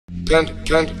That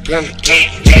girl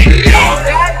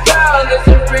is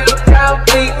a real crowd,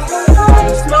 please.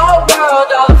 Small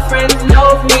world, all the friends know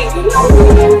me.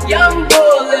 Young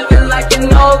bull living like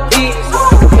an old geese.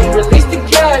 Release the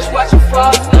cash, watch it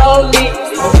fall slowly.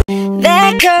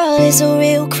 That girl is a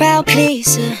real crowd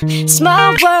pleaser.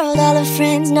 Small world, all her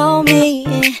friends know me.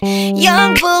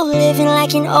 Young bull living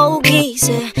like an old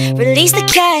geezer. Release the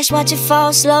cash, watch it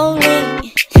fall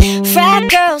slowly. Frat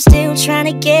girl still trying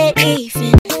to get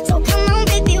even. So come on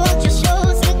baby, won't you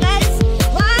show some class?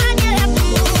 Why you have to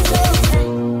move so fast?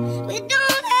 We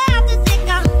don't have to take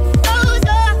our clothes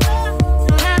off,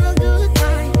 so have a good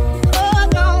time. Oh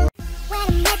no. When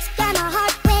I'm next, got my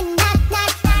heart went knock,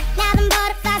 knock, knock. Now them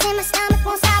butterflies in my stomach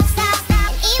won't stop, stop, stop.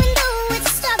 And even though it's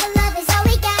a struggle, love is all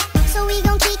we got. So we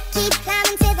gon' keep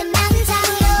climbing to the mountaintop.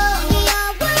 Your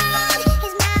world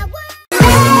is my world.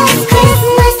 Last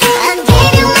Christmas, I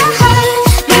gave you my heart,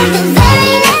 but the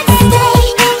very next day,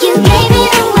 you gave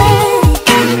it away.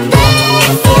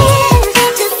 This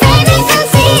year, to save me some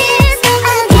tears,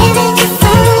 I'll give it to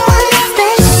someone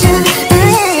special.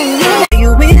 You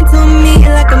into me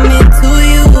like I'm into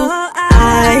you.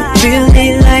 I really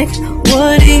like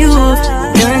what you've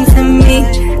done to me.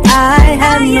 I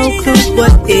have no clue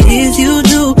what it is you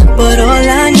do, but all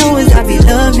I know is I be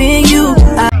loving you.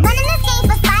 Running this game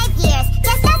for 5 years,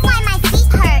 guess that's why my feet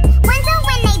hurt. Wonder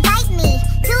when they bite me,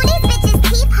 do these bitches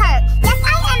keep hurt? Yes,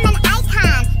 I am an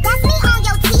icon, that's me on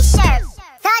your t-shirt.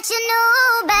 Thought you knew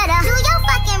better, do your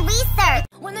fucking research.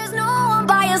 When there's no one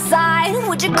by your side,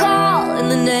 would you call in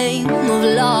the name of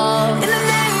love? In the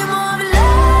name of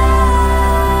love,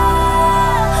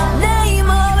 name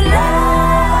of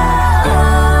love,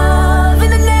 in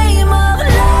the name of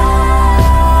love.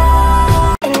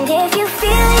 And if you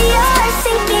feel you're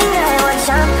sinking, I will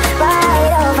jump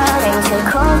right over into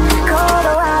cold, cold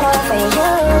water for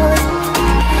you.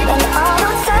 And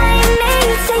although time may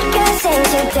take us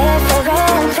into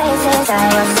different places, I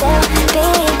will still be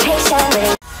patient with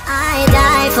you. I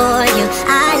die for you,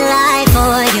 I lie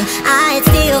for you, I'd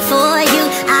steal for you,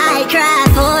 I'd cry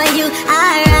for you,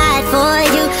 I'd ride for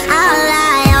you, I'll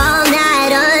lie all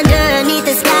night underneath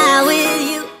the sky with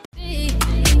you.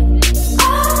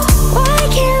 Why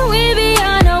can't we be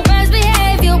on our worst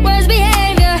behavior,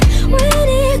 when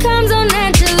it comes on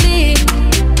naturally?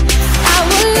 I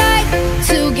would like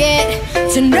to get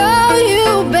to know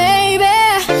you, baby,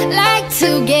 like to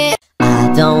get. I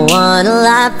don't want a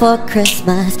lot for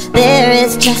Christmas, there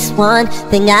is just one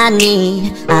thing I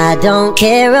need. I don't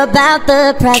care about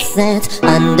the presents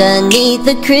underneath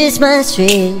the Christmas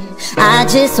tree. I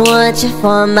just want you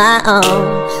for my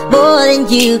own, more than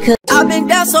you could. I've been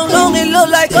down so long it look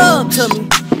like up to me.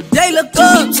 They look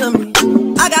up to me.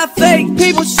 I got fake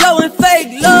people showing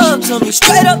fake love to me.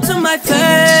 Straight up to my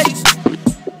face,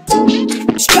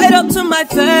 straight up to my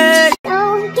face.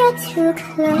 Don't get too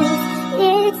close,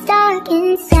 it's dark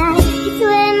inside. It's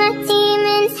where my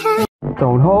demons hide.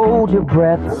 Don't hold your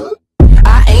breath.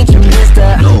 I ain't your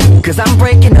mister, cause I'm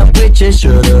breaking up with you.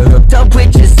 Shoulda hooked up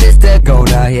with your sister. Go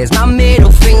now, here's my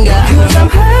middle finger. Cause I'm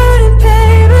hurting,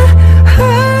 baby,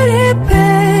 hurting,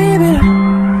 baby.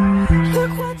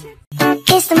 Look what you.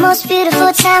 It's the most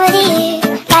beautiful time of the year.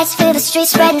 Lights fill the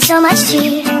streets, spreading so much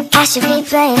cheer. I should be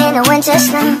playing in the winter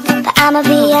snow, but I'ma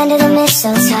be under the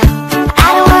mistletoe.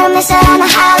 I don't wanna miss out on the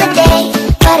holiday,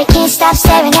 but I can't stop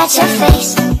staring at your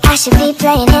face. I should be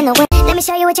playing in the winter. Let me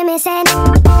show you what you're missing.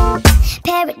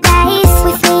 Paradise,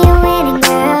 with me you're winning,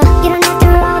 girl. You don't have to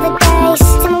roll the dice.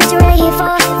 Tell me what you're really here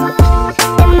for.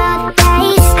 Them other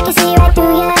days, I can see right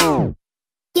through you.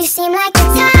 You seem like the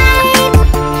type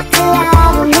to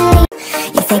love a million.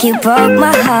 You think you broke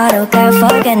my heart, oh girl,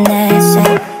 for goodness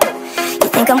sake. You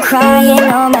think I'm crying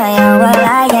on my own, well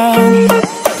I ain't.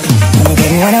 And I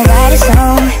didn't wanna write a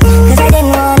song, cause I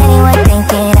didn't want anyone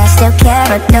thinking I still care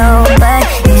or no, but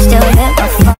you still hit my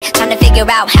phone. Trying to figure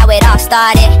out how it all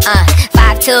started,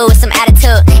 5'2" with some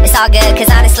attitude. It's all good, cause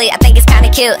honestly I think it's kinda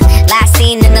cute. Last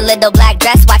seen in the little black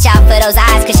dress, watch out for those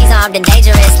eyes, cause she's armed and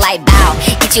dangerous like bow.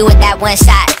 Hit you with that one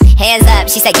shot, hands up,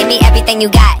 she said give me everything you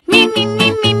got.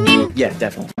 Yeah,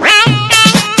 definitely.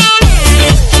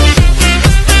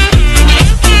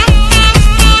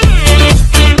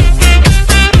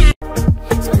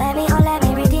 So let me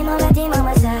redeem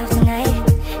myself tonight,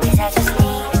 cause I just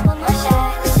need one more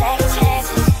shot, second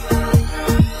chances.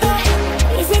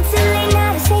 Is it too late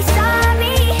now to say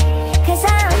sorry? Cause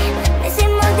I'm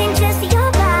missing more than just your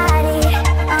body.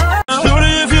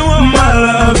 Shorty, if you want my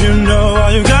love, you know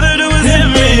all you gotta do is hit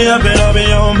me up and I'll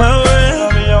be on my way.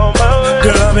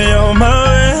 Girl, I'll be on my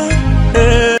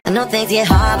way. I know things get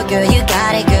hard, but girl, you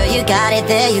got it,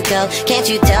 there you go. Can't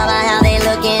you tell by how they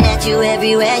looking at you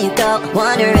everywhere you go?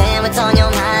 Wondering what's on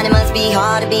your mind. It must be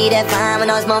hard to be that fine when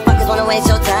all these motherfuckers wanna waste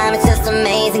your time. It's just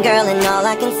amazing, girl, and all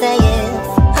I can say is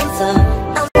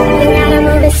you gotta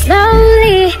move it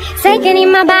slowly, taking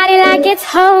in my body like it's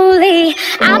holy.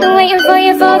 I've been waiting for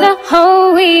you for the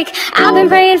whole week. I've been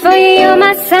praying for you, you're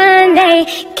my Sunday.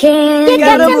 You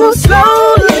gotta move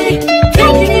slowly,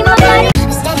 taking in my body.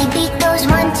 A steady beat goes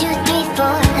 1, 2, 3, 4.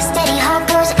 A steady heart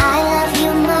goes I love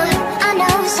you more. I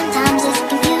know sometimes it's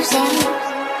confusing.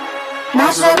 My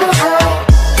struggle hurts.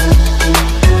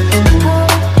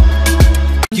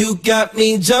 You got me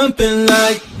jumping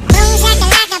like Boom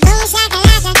shakalaka, boom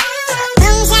shakalaka.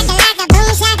 Boom shakalaka, boom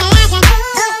shakalaka.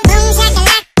 Boom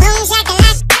shakalaka, boom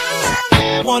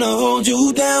shakalaka. wanna hold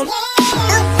you down. Boom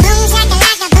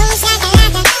shakalaka, boom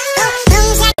shakalaka.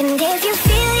 Boom shakalaka. And if you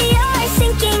feel you're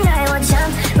sinking, I will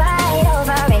jump right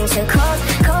over into cold,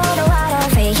 cold water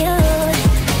for you.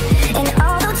 And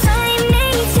although time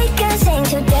may take us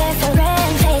into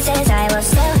different places, I will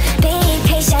still be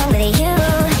patient with you.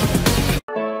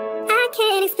 I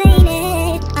can't explain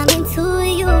it, I'm into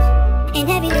you. And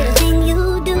every little thing you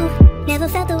do. Never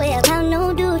felt the way about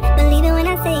no dude. Believe it when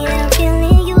I say that I'm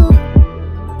feeling you.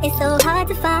 It's so hard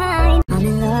to find. I'm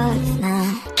in love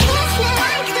now. It's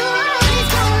like the world is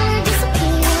gonna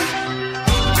disappear.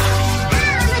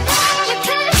 Your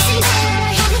person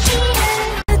there had a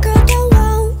tear. A girl don't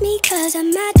want me 'cause I'm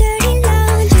my dirty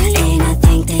laundry. And I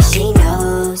think that she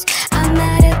knows I'm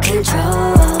out of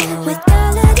control. With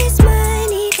all of this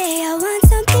money, they all want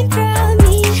something from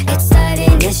me. It's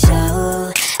starting to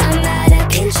show I'm out of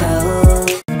control.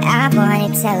 I wanna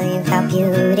tell you how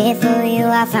beautiful you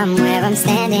are from where I'm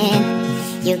standing.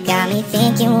 You got me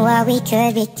thinking what we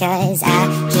could, because I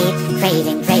keep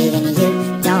craving, craving. You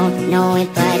don't know it,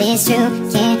 but it's true.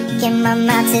 Can't get my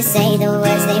mouth to say the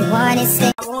words they wanna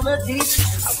say. I wanna teach,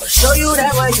 I'ma show you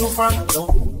that where you from.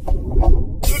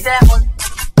 Get that one.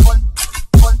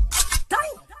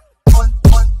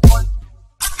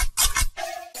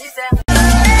 Get that one.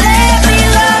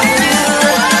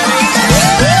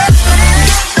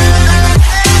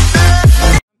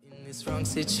 Wrong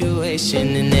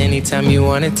situation, and anytime you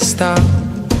want it to stop,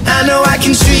 I know I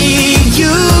can treat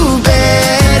you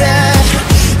better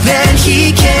than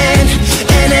he can.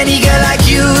 And any girl like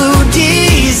you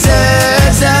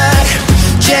deserves a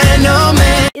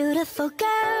gentleman. Beautiful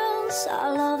girls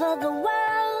all over the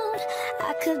world.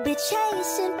 I could be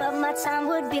chasing, but my time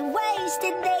would be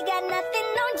wasted. They got nothing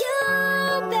on you,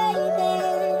 baby.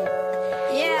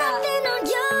 Yeah, nothing on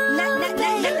you.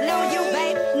 Nothing on you,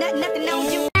 baby. Nothing on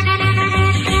you.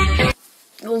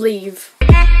 Leave.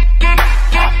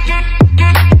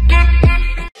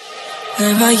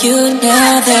 Where are you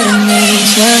now that I need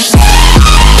you?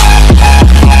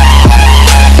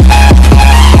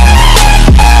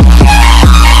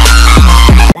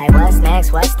 Like what's next,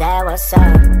 what's that, what's up?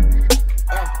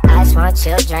 I just want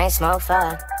chill, drink, smoke,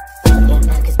 fuck.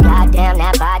 Cause goddamn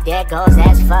that body there goes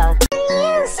as fuck.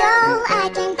 You, so I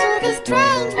came to this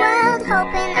strange world,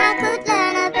 hoping I could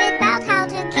learn a bit about how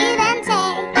to give and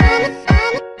take.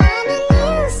 I'm a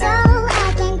new soul, I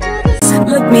came to this.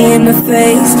 Look me in the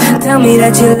face, tell me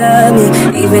that you love me,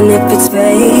 even if it's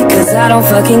fake, 'cause I don't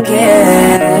fucking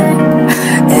care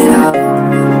at all.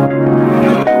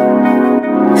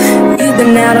 You've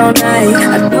been out all night,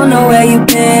 I don't know where you've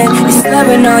been, you're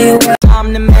slurring all your words.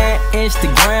 I'm the man.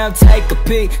 Instagram, take a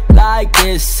pic like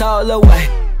this, all away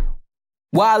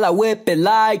while I whip it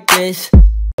like this.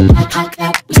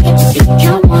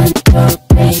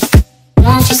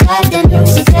 Won't you slide the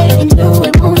music, take into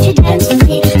it, won't you dance with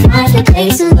me? Find a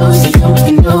place to lose it,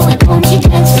 open door, and won't you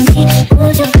dance with me?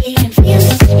 Move your feet and feel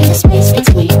it, in the space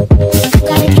between.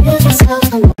 Gotta give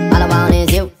yourself a move. All I want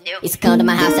is you. Used to come to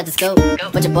my house at the school,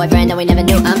 but your boyfriend that we never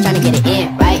knew. I'm trying to get it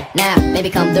in right now, baby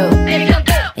come through.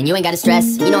 And you ain't gotta stress,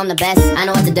 you know I'm the best. I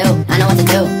know what to do, I know what to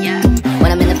do.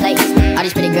 When I'm in the place, all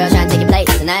these pretty girls trying to take your place.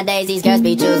 And nowadays these girls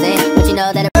be choosing, but you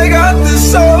know that I got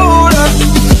this soda,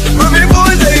 but people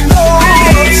they know.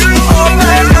 All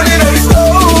that money they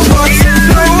stole, but you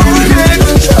can't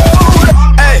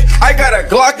control. Hey, I got a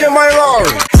Glock in my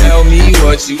Rari. Tell me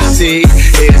what you see,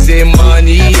 is it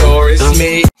money or it's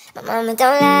me? My mama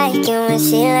don't like you when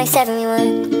she likes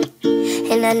everyone.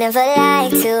 And I never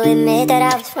like to admit that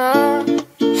I was wrong.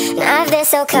 Now I've been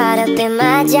so caught up in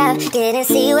my job, didn't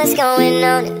see what's going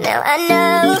on. And now I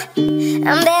know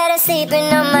I'm better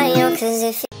sleeping on my own. 'Cause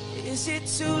if Is it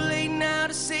too late now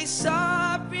to say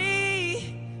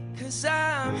sorry? 'Cause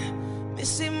I'm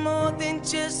missing more than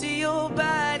just your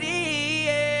body,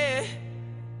 yeah.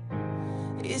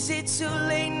 Is it too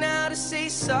late now to say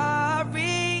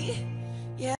sorry?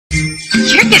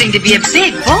 You're getting going to be a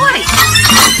big boy.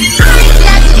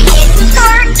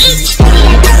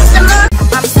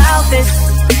 I'm selfish.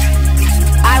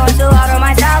 I want to order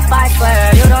myself, I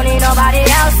swear. You don't need nobody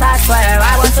else, I swear.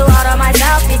 I want to order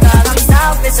myself because I'm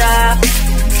selfish.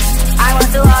 I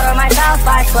want to order myself,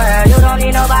 I swear. You don't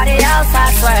need nobody else, I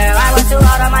swear. I want to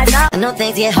order myself. I know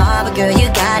things get hard, but girl,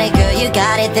 you got it,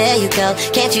 there you go.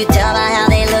 Can't you tell by how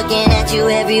they looking at you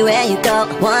everywhere you go?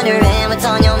 Wondering what's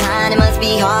on your mind, it must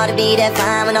be hard to be that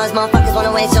fine when those motherfuckers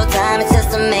wanna waste your time. It's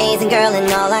just amazing, girl,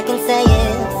 and all I can say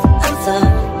is I'm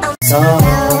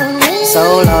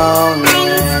so lonely,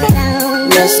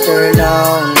 Mr.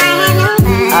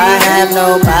 Lonely. I have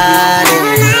nobody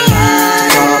to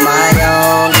call my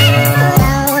own,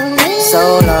 girl. So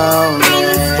lonely,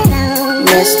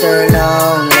 Mr.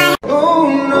 Lonely. Oh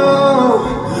no,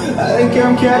 I think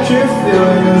I'm catching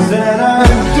feelings and I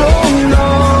don't know.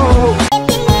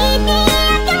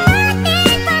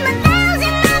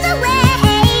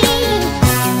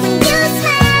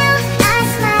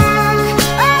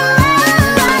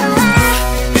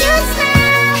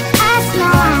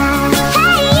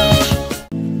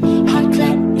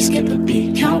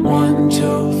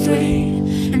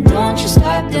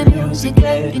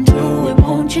 Get into it,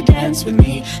 won't you dance with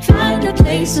me? Find a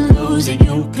place and lose it,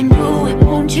 you can do it,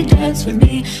 won't you dance with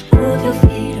me? Move your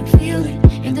feet and feel it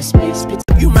in the space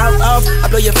between. You mouth off, I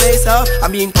blow your face off. I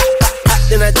mean,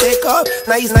 then I take off.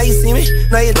 Now you see me,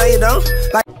 now you don't.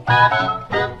 Like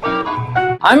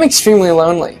I'm extremely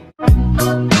lonely.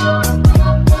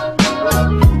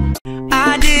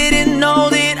 I didn't know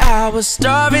that I was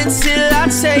starving till I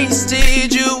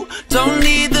tasted you. Don't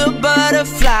need the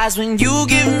butterflies when you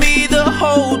give me the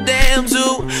whole damn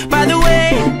zoo. By the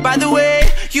way,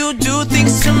 you do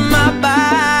things to my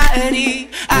body.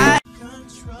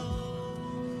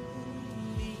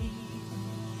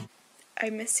 I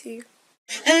miss you.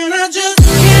 And I just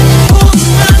can't hold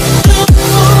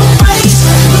myself away.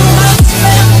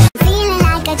 Feeling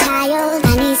like a child, I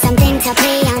need something to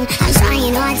play on. I'm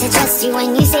trying not to trust you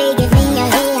when you say give me your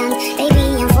hand.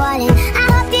 Baby, I'm falling. I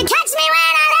hope you catch me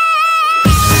when I land.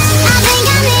 I think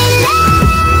I'm in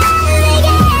love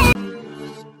again.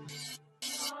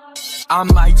 I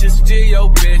might just steal your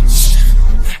bitch.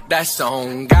 That's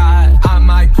on God. I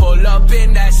might pull up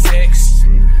in that 6.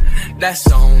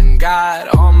 That's on God.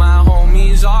 All my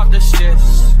homies off the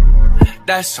shits.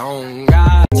 That's on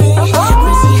God.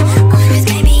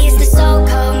 Maybe it's the soul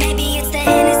code, maybe it's the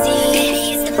Hennessy,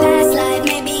 maybe it's the past life,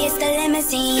 maybe it's the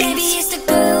limousine, maybe it's the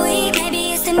good weed,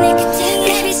 maybe it's the nicotine,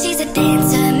 maybe she's a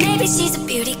dancer, maybe she's a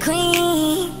beauty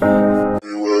queen.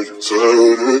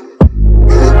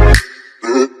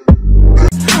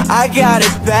 I got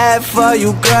it bad for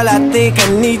you, girl, I think I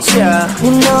need ya.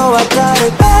 You know I got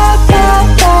it bad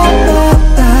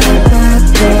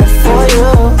for you.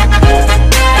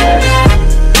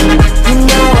 You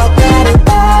know I got it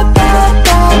bad.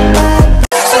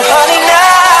 So honey now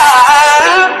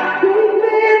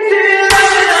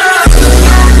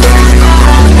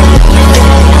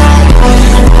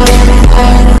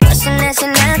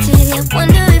nationality,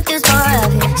 wonder if there's more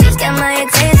of it. She's got my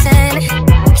attention,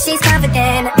 she's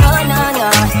confident. Oh no no,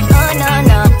 oh no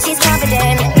no. She's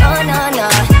confident. Oh no no,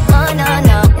 oh no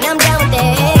no. And I'm down with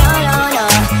it. Oh no no,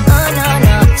 oh no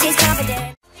no. She's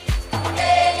confident.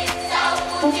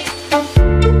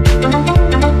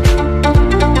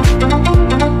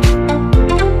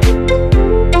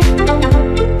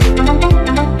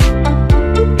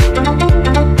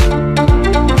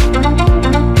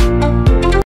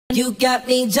 You got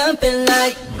me jumping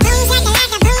like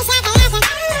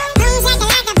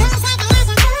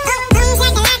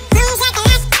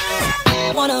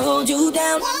wanna hold you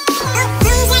down. Is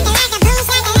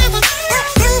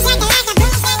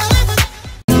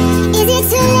it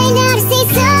too late now to say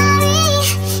sorry?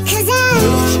 'Cause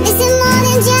I'm missing more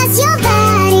than just your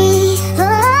body.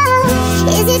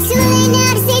 Oh, is it too late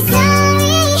now to say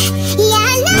sorry? Yeah, I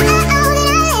know that I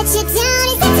let you down.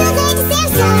 Is it too late to say I'm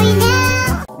sorry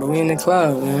now? But we in the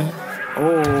club, man.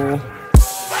 Oh.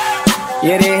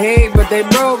 Yeah, they hate, but they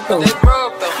broke though.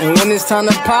 And when it's time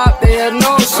to pop, they have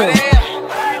no show.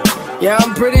 Yeah,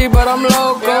 I'm pretty, but I'm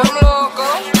loco.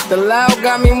 The loud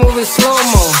got me moving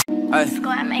slow-mo. I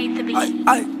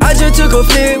just took a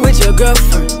flick with your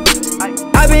girlfriend.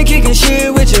 I been kicking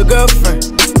shit with your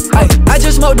girlfriend. I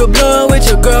just smoked a blunt with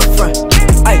your girlfriend.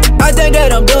 I think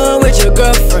that I'm done with your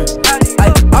girlfriend.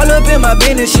 All up in my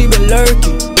business, she been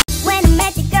lurking. When I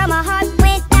met you, girl, my heart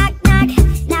went knock knock.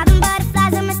 Now them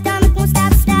butterflies in my stomach won't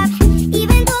stop.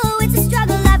 Even though it's a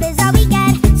struggle, love is all we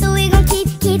got. So we gon' keep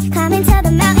climbing to the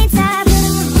mountaintop.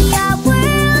 Your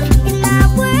world, in my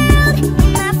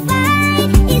fight,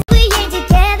 is we ain't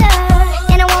together.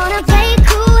 And I want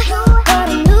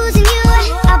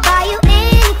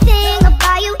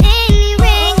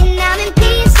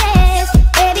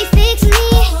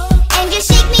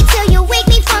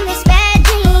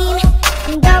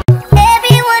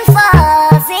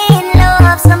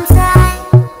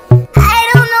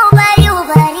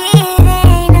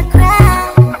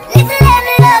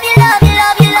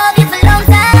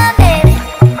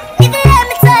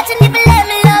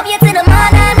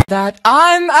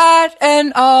that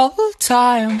and all the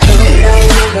time.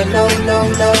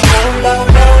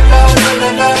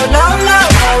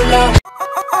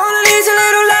 All I need is a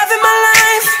little love in my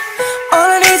life. All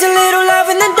I need is a little love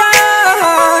in the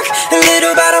dark. A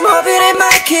little, but I'm hoping it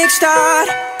might kickstart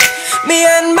me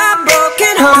and my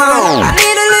broken heart. I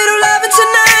need a little loving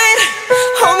tonight,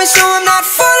 homie, so I'm not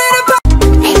falling apart.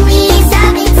 And we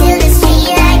stop until the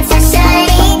street lights are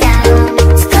shutting down.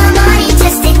 So come on and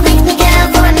just stick with me, girl,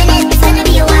 for a minute. It's gonna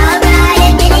be a wild ride,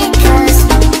 admit it, 'cause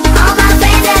all my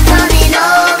friends are coming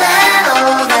over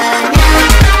now.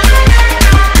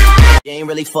 You ain't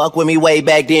really fuck with me way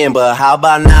back then, but how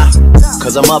about now?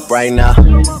 'Cause I'm up right now,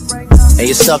 and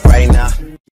you're stuck right now.